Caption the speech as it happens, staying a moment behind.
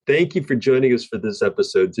Thank you for joining us for this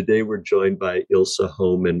episode. Today, we're joined by Ilse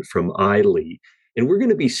Homan from iLeigh, and we're going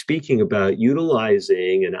to be speaking about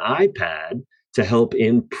utilizing an iPad to help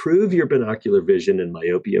improve your binocular vision and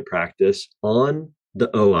myopia practice on the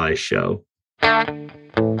OI Show.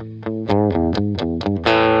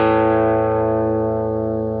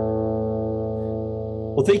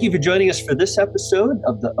 Well, thank you for joining us for this episode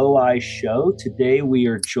of the OI Show. Today, we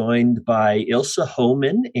are joined by Ilse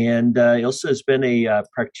Homan, and Ilse has been a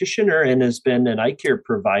practitioner and has been an eye care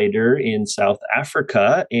provider in South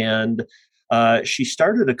Africa. And she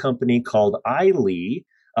started a company called iLeigh,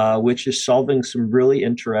 which is solving some really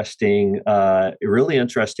interesting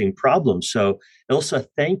problems. So, Ilse,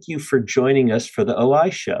 thank you for joining us for the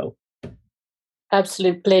OI Show.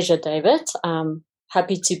 Absolute pleasure, David.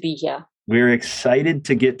 Happy to be here. We're excited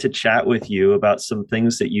to get to chat with you about some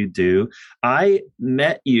things that you do. I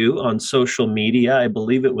met you on social media. I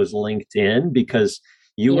believe it was LinkedIn because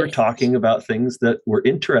you were talking about things that were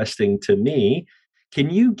interesting to me.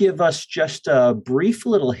 Can you give us just a brief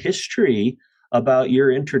little history about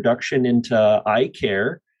your introduction into eye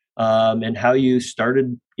care and how you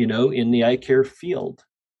started, in the eye care field?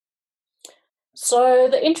 So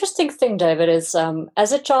the interesting thing, David, is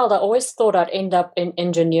as a child, I always thought I'd end up in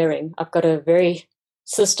engineering. I've got a very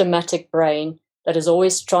systematic brain that is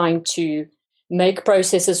always trying to make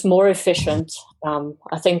processes more efficient.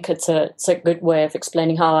 I think it's a good way of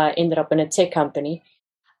explaining how I ended up in a tech company.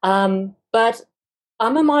 But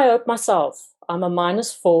I'm a myope myself. I'm a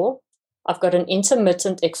 -4. I've got an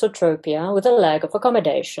intermittent exotropia with a lag of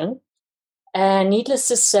accommodation. And needless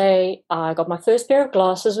to say, I got my first pair of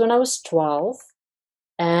glasses when I was 12.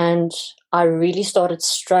 And I really started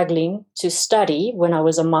struggling to study when I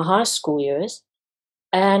was in my high school years.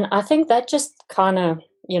 And I think that just kind of,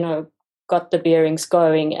 got the bearings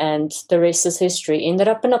going, and the rest is history. Ended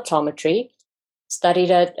up in optometry,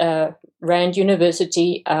 studied at Rand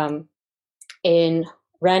University, in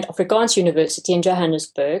Rand Afrikaans University in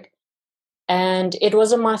Johannesburg. And it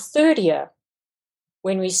was in my third year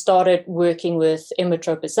when we started working with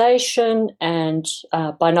emmetropization and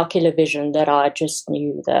binocular vision that I just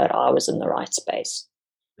knew that I was in the right space.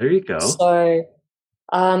 There you go. So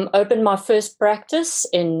opened my first practice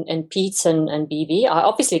in PEDS and BV. I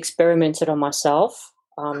obviously experimented on myself.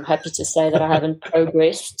 I'm happy to say that I haven't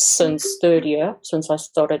progressed since third year, since I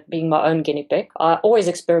started being my own guinea pig. I always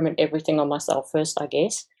experiment everything on myself first, I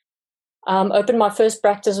guess. Opened my first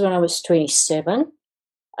practice when I was 27.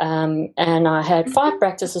 And I had 5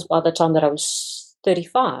 practices by the time that I was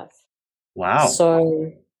 35. Wow.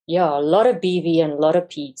 So, yeah, a lot of BV and a lot of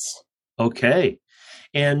PEDS. Okay.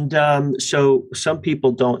 And so some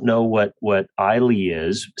people don't know what iLeigh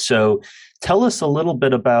is. So tell us a little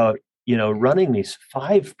bit about, running these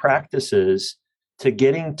 5 practices to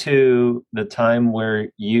getting to the time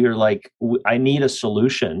where you're like, I need a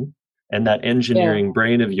solution, and that engineering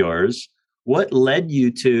brain of yours. What led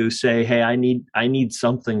you to say, hey, I need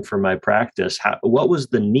something for my practice? What was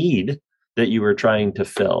the need that you were trying to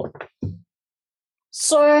fill?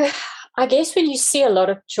 So I guess when you see a lot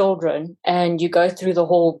of children and you go through the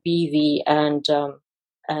whole BV and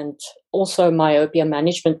also myopia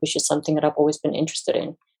management, which is something that I've always been interested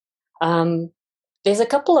in, there's a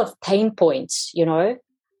couple of pain points.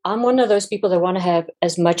 I'm one of those people that want to have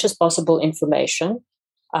as much as possible information.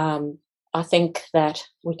 I think that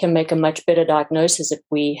we can make a much better diagnosis if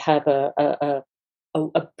we have a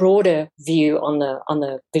broader view on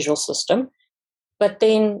the visual system. But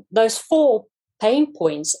then those 4 pain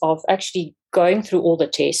points of actually going through all the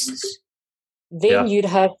tests, then you'd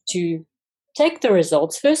have to take the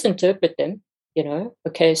results, first interpret them,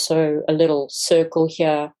 okay, so a little circle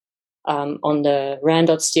here on the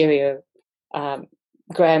Randot stereogram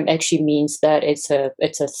actually means that it's a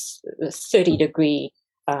 30-degree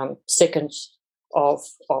seconds of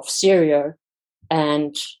stereo,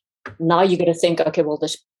 and now you got to think, okay, well,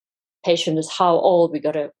 this patient is how old? We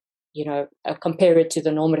got to compare it to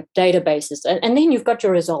the normative databases, and then you've got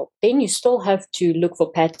your result. Then you still have to look for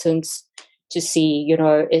patterns to see,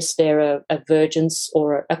 is there a divergence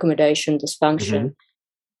or accommodation dysfunction? Mm-hmm.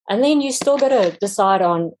 And then you still got to decide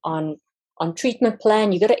on treatment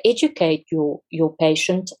plan. You got to educate your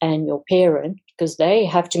patient and your parent, because they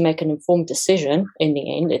have to make an informed decision. In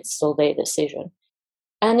the end, it's still their decision.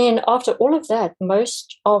 And then after all of that,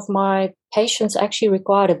 most of my patients actually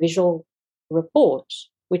required a visual report,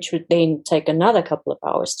 which would then take another couple of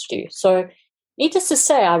hours to do. So needless to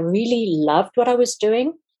say, I really loved what I was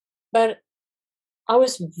doing, but I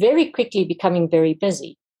was very quickly becoming very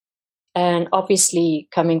busy. And obviously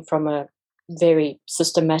coming from a very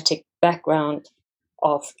systematic background,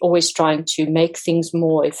 of always trying to make things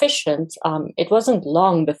more efficient, it wasn't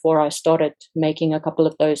long before I started making a couple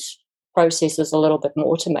of those processes a little bit more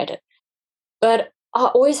automated. But I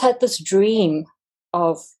always had this dream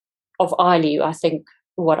of iLi. I think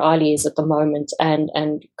what iLi is at the moment,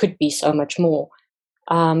 and could be so much more.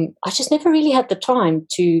 I just never really had the time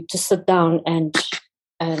to sit down and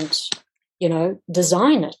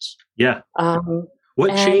design it. Yeah.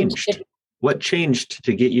 What changed? What changed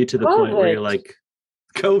to get you to the point where you're like,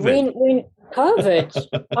 COVID? When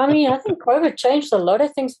COVID, I mean, I think COVID changed a lot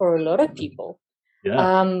of things for a lot of people.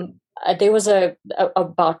 Yeah. There was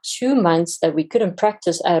about 2 months that we couldn't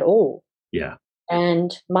practice at all. Yeah.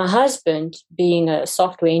 And my husband, being a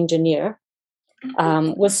software engineer,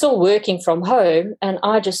 was still working from home, and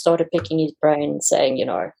I just started picking his brain and saying,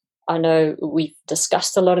 I know we've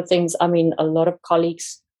discussed a lot of things. I mean, a lot of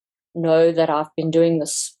colleagues know that I've been doing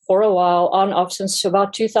this for a while, on off since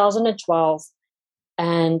about 2012.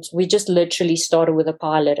 And we just literally started with a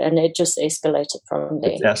pilot, and it just escalated from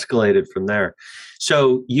there. It escalated from there.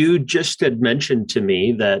 So you just had mentioned to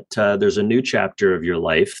me that there's a new chapter of your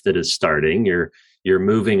life that is starting. You're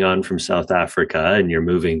moving on from South Africa, and you're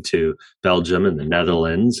moving to Belgium and the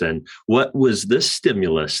Netherlands. And what was this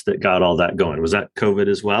stimulus that got all that going? Was that COVID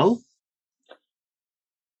as well?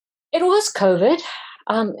 It was COVID.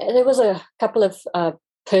 There was a couple of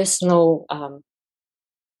personal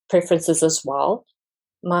preferences as well.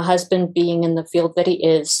 My husband, being in the field that he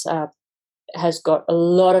is, has got a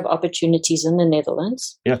lot of opportunities in the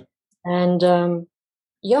Netherlands. Yeah. And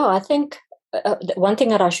I think one thing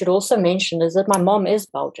that I should also mention is that my mom is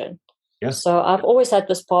Belgian. Yeah. So I've always had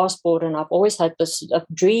this passport, and I've always had this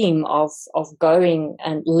dream of going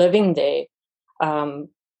and living there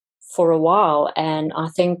for a while. And I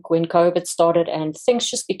think when COVID started and things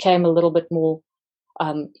just became a little bit more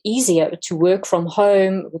easier to work from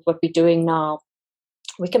home with what we're doing now,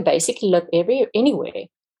 we can basically live anywhere.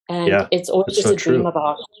 And it's always just a dream of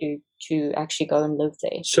ours to actually go and live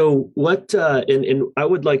there. So what, and I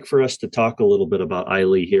would like for us to talk a little bit about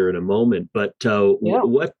iLi here in a moment, but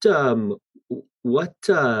what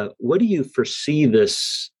do you foresee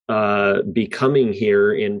this becoming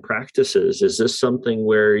here in practices? Is this something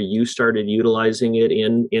where you started utilizing it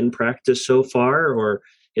in practice so far, or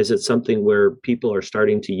is it something where people are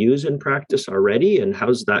starting to use in practice already? And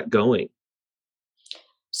how's that going?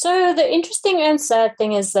 So the interesting and sad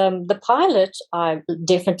thing is the pilot, I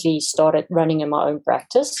definitely started running in my own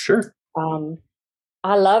practice. Sure.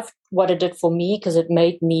 I loved what it did for me because it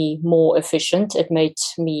made me more efficient. It made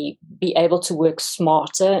me be able to work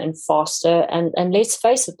smarter and faster. And let's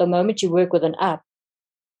face it, the moment you work with an app,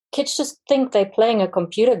 kids just think they're playing a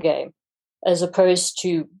computer game as opposed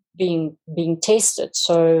to being tested.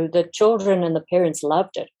 So the children and the parents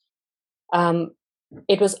loved it.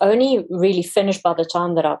 It was only really finished by the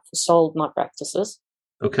time that I've sold my practices.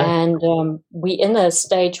 Okay. And we're in a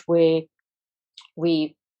stage where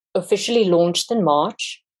we officially launched in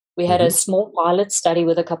March. We had a small pilot study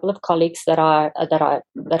with a couple of colleagues that I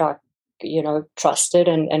trusted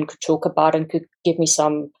and could talk about and could give me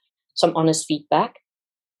some honest feedback.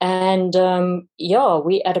 And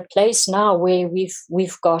we're at a place now where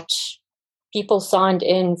we've got people signed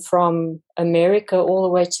in from America all the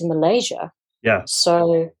way to Malaysia. Yeah.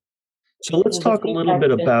 So let's talk a little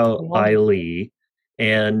bit about iLi.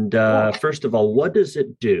 And first of all, what does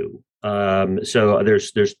it do? So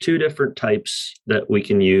there's two different types that we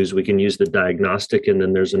can use. We can use the diagnostic, and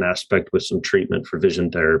then there's an aspect with some treatment for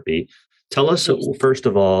vision therapy. Tell us, first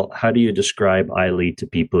of all, how do you describe iLi to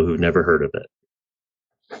people who've never heard of it?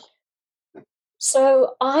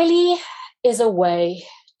 So iLi is a way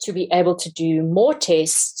to be able to do more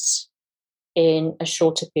tests in a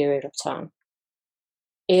shorter period of time.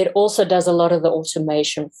 It also does a lot of the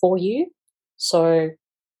automation for you. So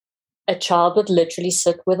a child would literally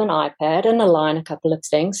sit with an iPad and align a couple of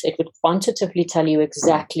things. It would quantitatively tell you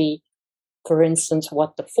exactly, for instance,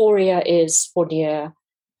 what the foria is for deer.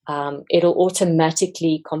 It'll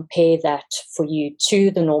automatically compare that for you to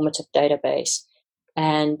the normative database.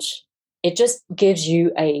 And it just gives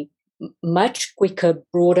you a much quicker,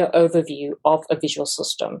 broader overview of a visual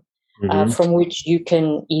system. From which you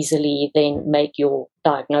can easily then make your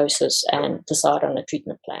diagnosis and decide on a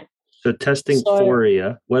treatment plan. So testing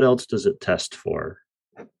foria, what else does it test for?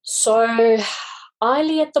 So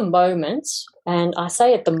iLi at the moment, and I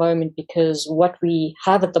say at the moment because what we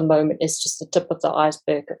have at the moment is just the tip of the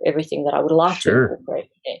iceberg of everything that I would like to incorporate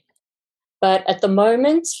there. But at the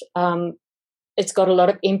moment, it's got a lot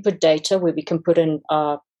of input data where we can put in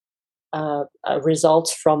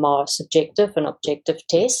results from our subjective and objective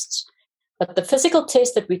tests. But the physical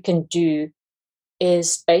test that we can do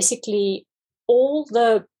is basically all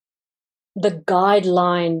the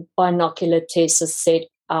guideline binocular tests are set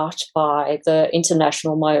out by the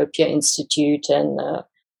International Myopia Institute and the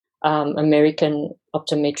American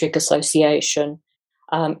Optometric Association.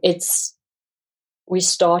 We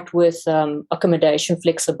start with accommodation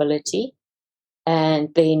flexibility, and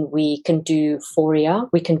then we can do phoria,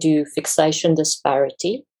 we can do fixation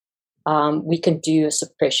disparity, we can do a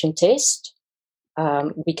suppression test,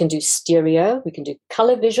 we can do stereo, we can do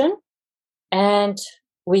color vision, and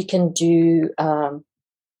we can do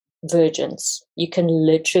vergence. You can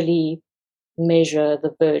literally measure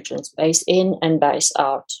the vergence, base in and base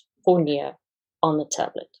out, for near, on the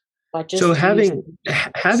tablet. So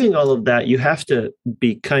having all of that, you have to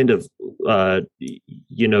be kind of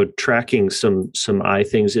tracking some eye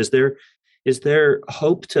things. Is there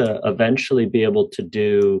hope to eventually be able to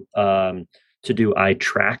do eye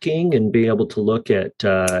tracking and be able to look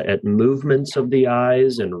at movements of the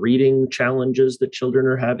eyes and reading challenges that children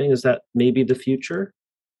are having? Is that maybe the future?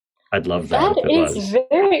 I'd love that. That is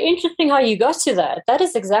very interesting how you got to that. That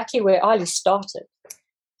is exactly where Ali started.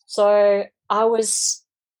 So I was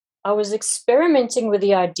experimenting with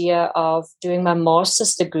the idea of doing my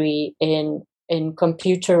master's degree in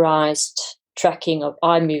computerized tracking of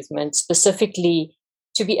eye movement, specifically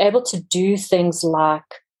to be able to do things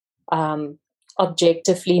like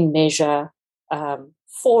objectively measure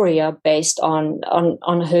phoria based on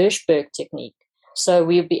Hirschberg technique. So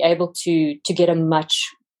we'll be able to get a much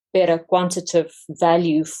better quantitative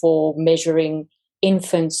value for measuring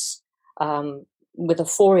infants with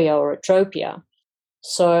aphoria or atropia.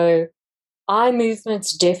 So eye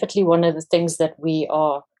movement's definitely one of the things that we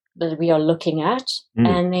are looking at.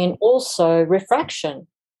 And then also refraction.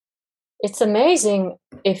 It's amazing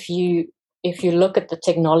if you look at the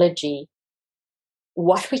technology,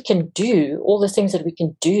 what we can do, all the things that we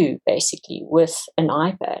can do basically with an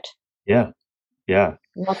iPad. Yeah.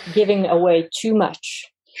 Not giving away too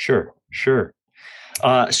much. Sure.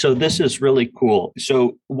 So this is really cool.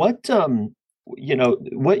 So what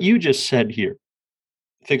you just said here,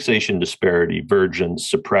 fixation disparity, vergence,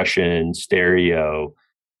 suppression, stereo.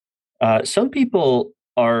 Some people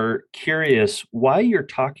are curious why you're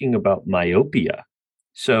talking about myopia.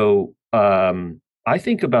 So I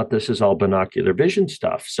think about this as all binocular vision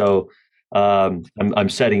stuff. So I'm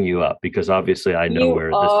setting you up because obviously I know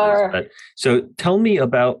where this is. But, so tell me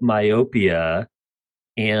about myopia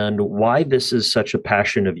and why this is such a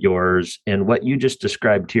passion of yours, and what you just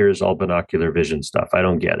described here is all binocular vision stuff. I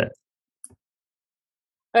don't get it.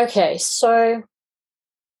 Okay, so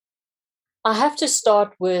I have to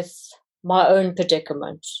start with my own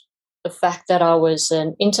predicament. The fact that I was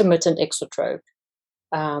an intermittent exotrope.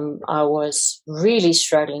 I was really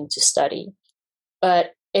struggling to study.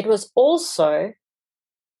 But it was also,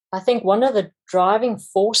 I think, one of the driving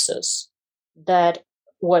forces that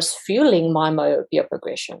was fueling my myopia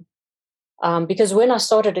progression. Because when I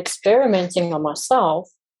started experimenting on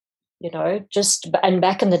myself, and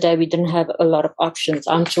back in the day, we didn't have a lot of options.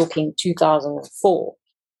 I'm talking 2004.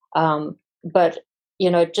 But,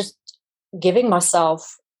 just giving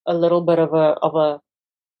myself a little bit of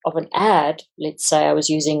an ad, let's say I was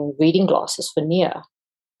using reading glasses for near,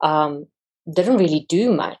 didn't really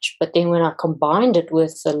do much. But then when I combined it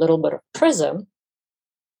with a little bit of prism,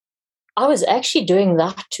 I was actually doing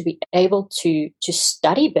that to be able to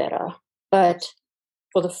study better. But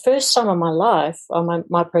for the first time in my life,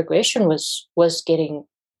 my progression was getting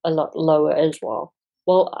a lot lower as well.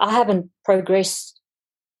 Well, I haven't progressed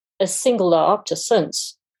a single diopter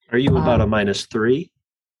since. Are you about a -3?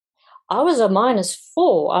 I was a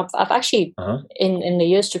 -4. I've actually, in the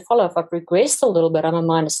years to follow, I've regressed a little bit. I'm a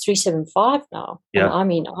 -375 now. Yeah. And I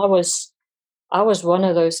mean, I was one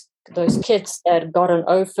of those kids that got an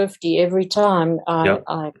 050 every time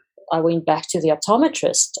I went back to the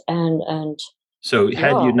optometrist. And so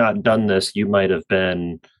had you not done this, you might have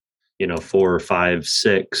been, 4 or 5,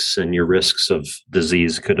 6, and your risks of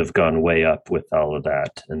disease could have gone way up with all of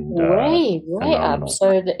that. And way up.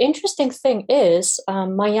 So the interesting thing is,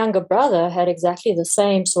 my younger brother had exactly the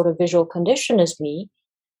same sort of visual condition as me,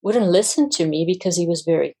 wouldn't listen to me because he was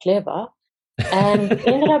very clever, and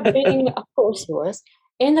ended up being, of course he was,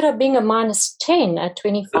 ended up being a -10 at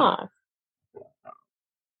 25.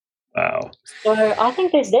 Wow. So I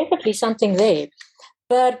think there's definitely something there.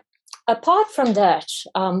 But apart from that,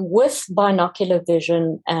 with binocular vision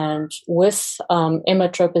and with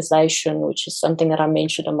emmetropization, which is something that I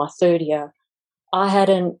mentioned in my third year, I had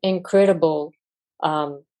an incredible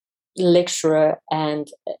lecturer, and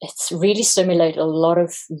it's really stimulated a lot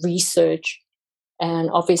of research. And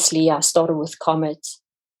obviously I started with Comet,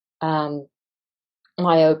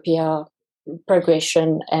 myopia,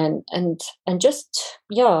 progression, and just,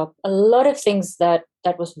 yeah, a lot of things that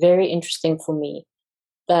was very interesting for me,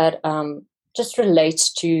 that just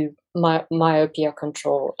relates to myopia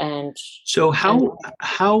control. And So how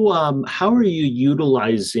are you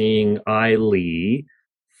utilizing iLeigh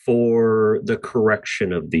for the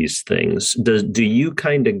correction of these things? Do you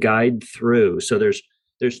kind of guide through? So there's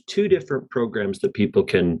two different programs that people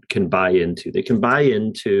can buy into. They can buy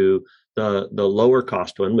into the lower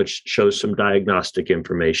cost one, which shows some diagnostic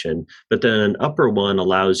information, but then an upper one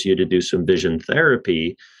allows you to do some vision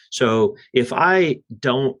therapy. So if I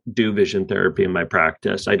don't do vision therapy in my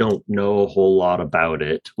practice, I don't know a whole lot about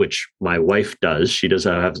it, which my wife does. She does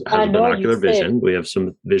has a binocular vision. We have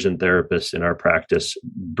some vision therapists in our practice.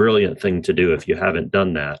 Brilliant thing to do if you haven't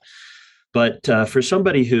done that. But for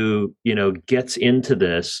somebody who, gets into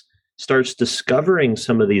this, starts discovering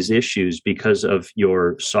some of these issues because of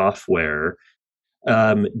your software,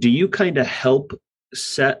 do you kind of help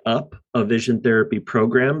set up a vision therapy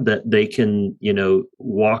program that they can,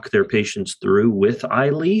 walk their patients through with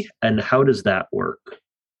iLeigh? And how does that work?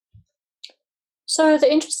 So the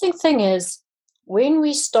interesting thing is, when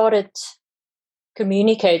we started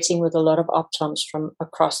communicating with a lot of optoms from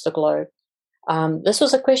across the globe, this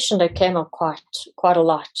was a question that came up quite a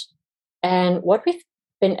lot. And what we've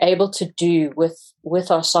been able to do with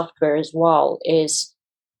our software as well is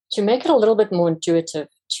to make it a little bit more intuitive,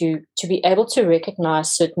 to be able to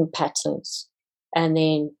recognize certain patterns, and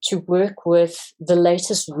then to work with the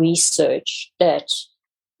latest research that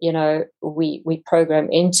we program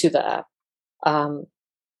into the app,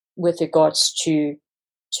 with regards to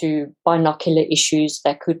binocular issues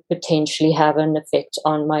that could potentially have an effect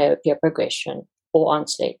on myopia progression or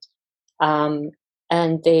onset. And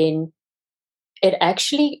then it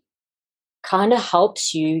actually kind of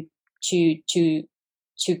helps you to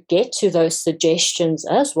get to those suggestions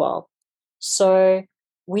as well. So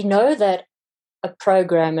we know that a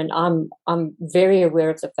program, and I'm very aware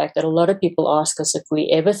of the fact that a lot of people ask us if we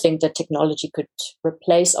ever think that technology could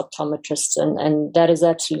replace optometrists, and that is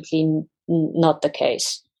absolutely not the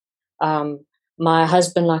case. My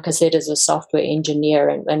husband, like I said, is a software engineer,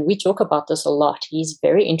 and we talk about this a lot. He's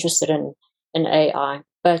very interested in AI,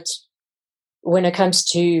 but when it comes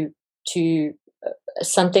to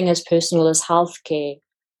something as personal as healthcare,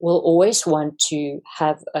 we'll always want to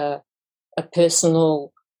have a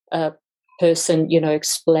personal person,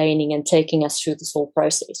 explaining and taking us through this whole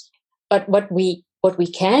process. But what we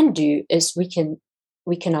can do is we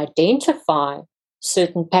can identify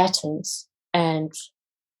certain patterns, and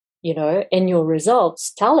in your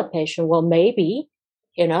results tell a patient, well, maybe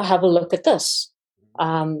have a look at this,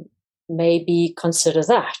 maybe consider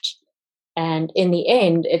that. And in the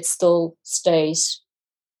end, it still stays,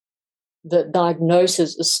 the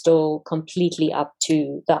diagnosis is still completely up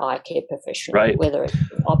to the eye care professional. Right. Whether it's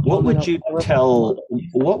what would you tell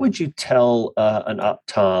an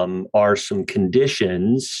optom are some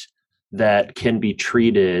conditions that can be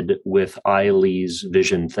treated with iLeigh's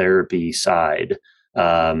vision therapy side?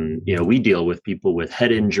 We deal with people with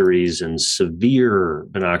head injuries and severe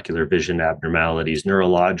binocular vision abnormalities,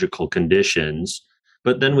 neurological conditions.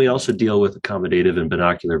 But then we also deal with accommodative and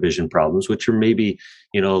binocular vision problems, which are maybe,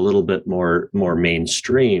 a little bit more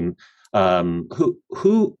mainstream.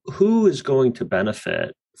 Who is going to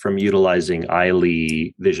benefit from utilizing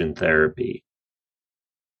iLeigh vision therapy?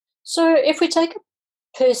 So if we take a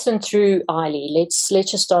person through iLeigh, let's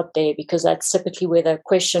just start there, because that's typically where the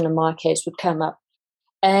question in my case would come up.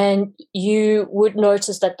 And you would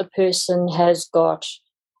notice that the person has got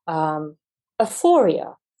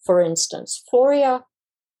aphoria, for instance. Aphoria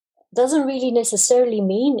doesn't really necessarily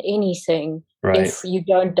mean anything, right, if you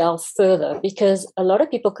don't delve further, because a lot of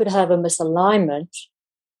people could have a misalignment,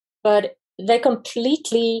 but they're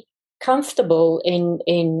completely comfortable in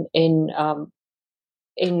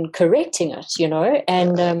correcting it,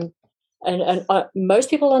 and most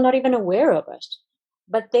people are not even aware of it.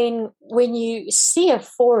 But then when you see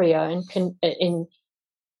aphoria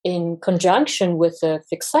in conjunction with the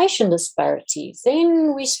fixation disparity,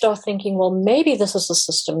 then we start thinking, well, maybe this is a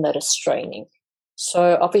system that is straining.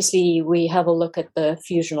 So obviously we have a look at the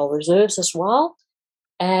fusional reserves as well.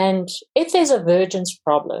 And if there's a vergence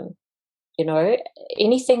problem,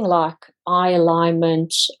 anything like eye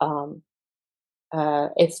alignment,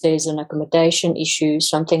 if there's an accommodation issue,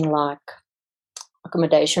 something like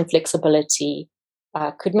accommodation flexibility,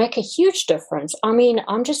 could make a huge difference. I mean,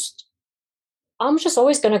 I'm just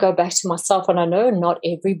always going to go back to myself, and I know not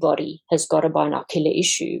everybody has got a binocular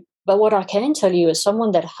issue, but what I can tell you is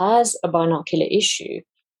someone that has a binocular issue,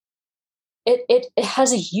 it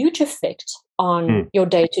has a huge effect on your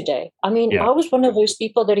day to day. I mean, Yeah. I was one of those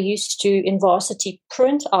people that used to, in varsity,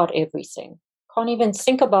 print out everything. Can't even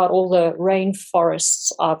think about all the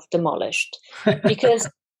rainforests I've demolished. Because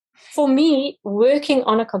for me, working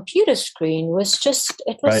on a computer screen was just,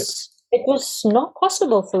 it was not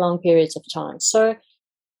possible for long periods of time. So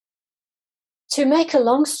to make a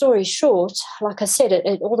long story short, like I said,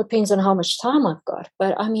 it all depends on how much time I've got.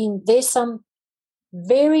 But I mean, there's some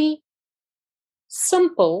very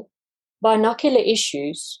simple binocular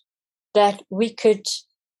issues that we could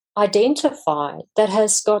identify that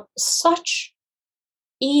has got such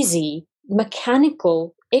easy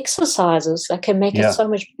mechanical exercises that can make it so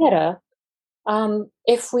much better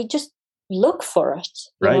if we just look for it,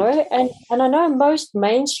 you know? And I know most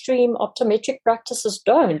mainstream optometric practices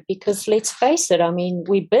don't, because let's face it, I mean,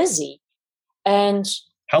 we're busy. And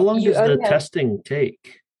how long does the testing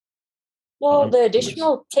take? Well, the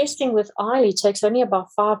additional testing with Eyelie takes only about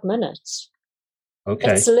 5 minutes.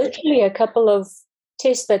 Okay. It's literally a couple of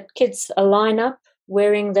tests that kids line up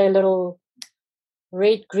wearing their little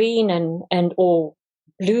red, green, and or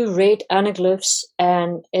blue, red anaglyphs,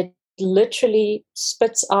 and it literally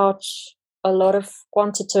spits out a lot of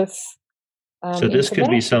quantitative. So this could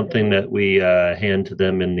be something that we hand to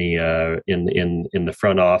them in the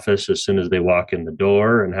front office as soon as they walk in the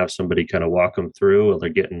door, and have somebody kind of walk them through while they're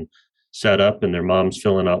getting set up and their mom's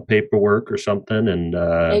filling out paperwork or something, and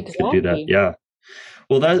could do that. Yeah.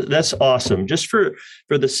 Well, that's awesome. Just for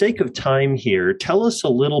the sake of time here, tell us a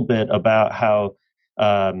little bit about how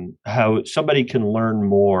somebody can learn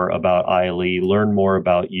more about Eyelie, learn more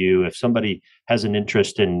about you. If somebody has an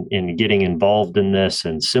interest in getting involved in this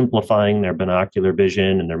and simplifying their binocular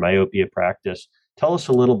vision and their myopia practice, tell us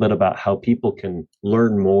a little bit about how people can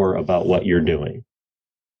learn more about what you're doing.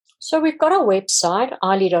 So we've got a website,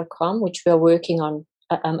 eyelie.com, which we're working on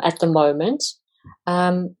at the moment.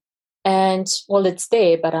 And, well, it's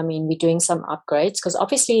there, but, I mean, we're doing some upgrades because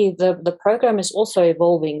obviously the program is also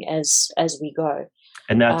evolving as we go.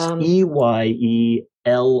 And that's Eyeli,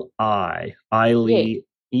 Eyelie, Eyeli.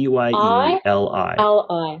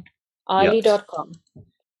 Eyelie.com.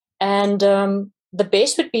 And the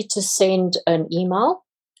best would be to send an email.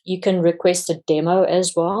 You can request a demo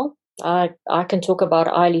as well. I can talk about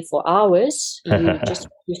Eyelie for hours.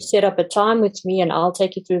 You set up a time with me and I'll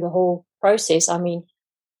take you through the whole process. I mean,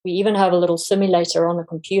 we even have a little simulator on the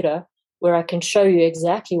computer where I can show you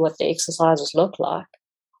exactly what the exercises look like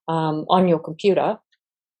on your computer.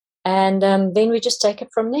 And then we just take it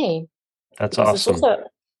from there. That's awesome. It's also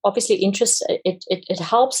obviously it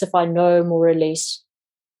helps if I know more or less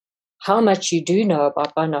how much you do know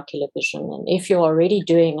about binocular vision and if you're already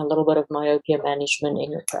doing a little bit of myopia management in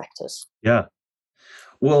your practice. Yeah.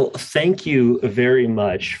 Well, thank you very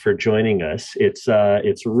much for joining us.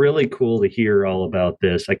 It's really cool to hear all about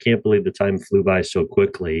this. I can't believe the time flew by so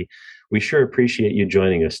quickly. We sure appreciate you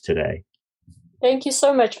joining us today. Thank you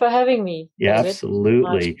so much for having me. Yeah, David.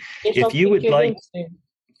 Absolutely. If you would like,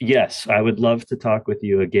 yes, I would love to talk with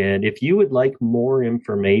you again. If you would like more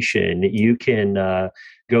information, you can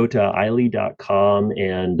go to eyelie.com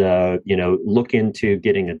and look into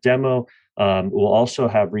getting a demo. We'll also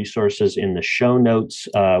have resources in the show notes,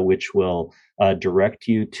 which will direct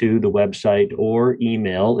you to the website, or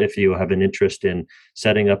email if you have an interest in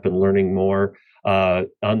setting up and learning more.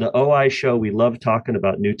 On the OI show, we love talking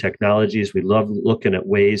about new technologies. We love looking at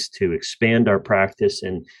ways to expand our practice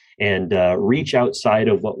and reach outside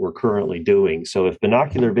of what we're currently doing. So if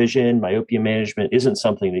binocular vision, myopia management isn't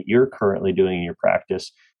something that you're currently doing in your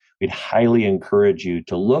practice, we'd highly encourage you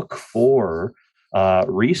to look for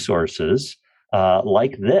resources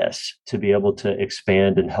like this to be able to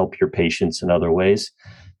expand and help your patients in other ways.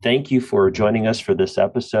 Thank you for joining us for this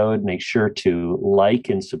episode. Make sure to like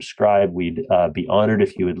and subscribe. We'd be honored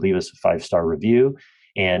if you would leave us a 5-star review.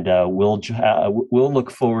 And we'll look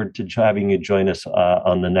forward to having you join us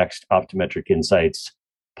on the next Optometric Insights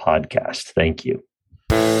podcast. Thank you.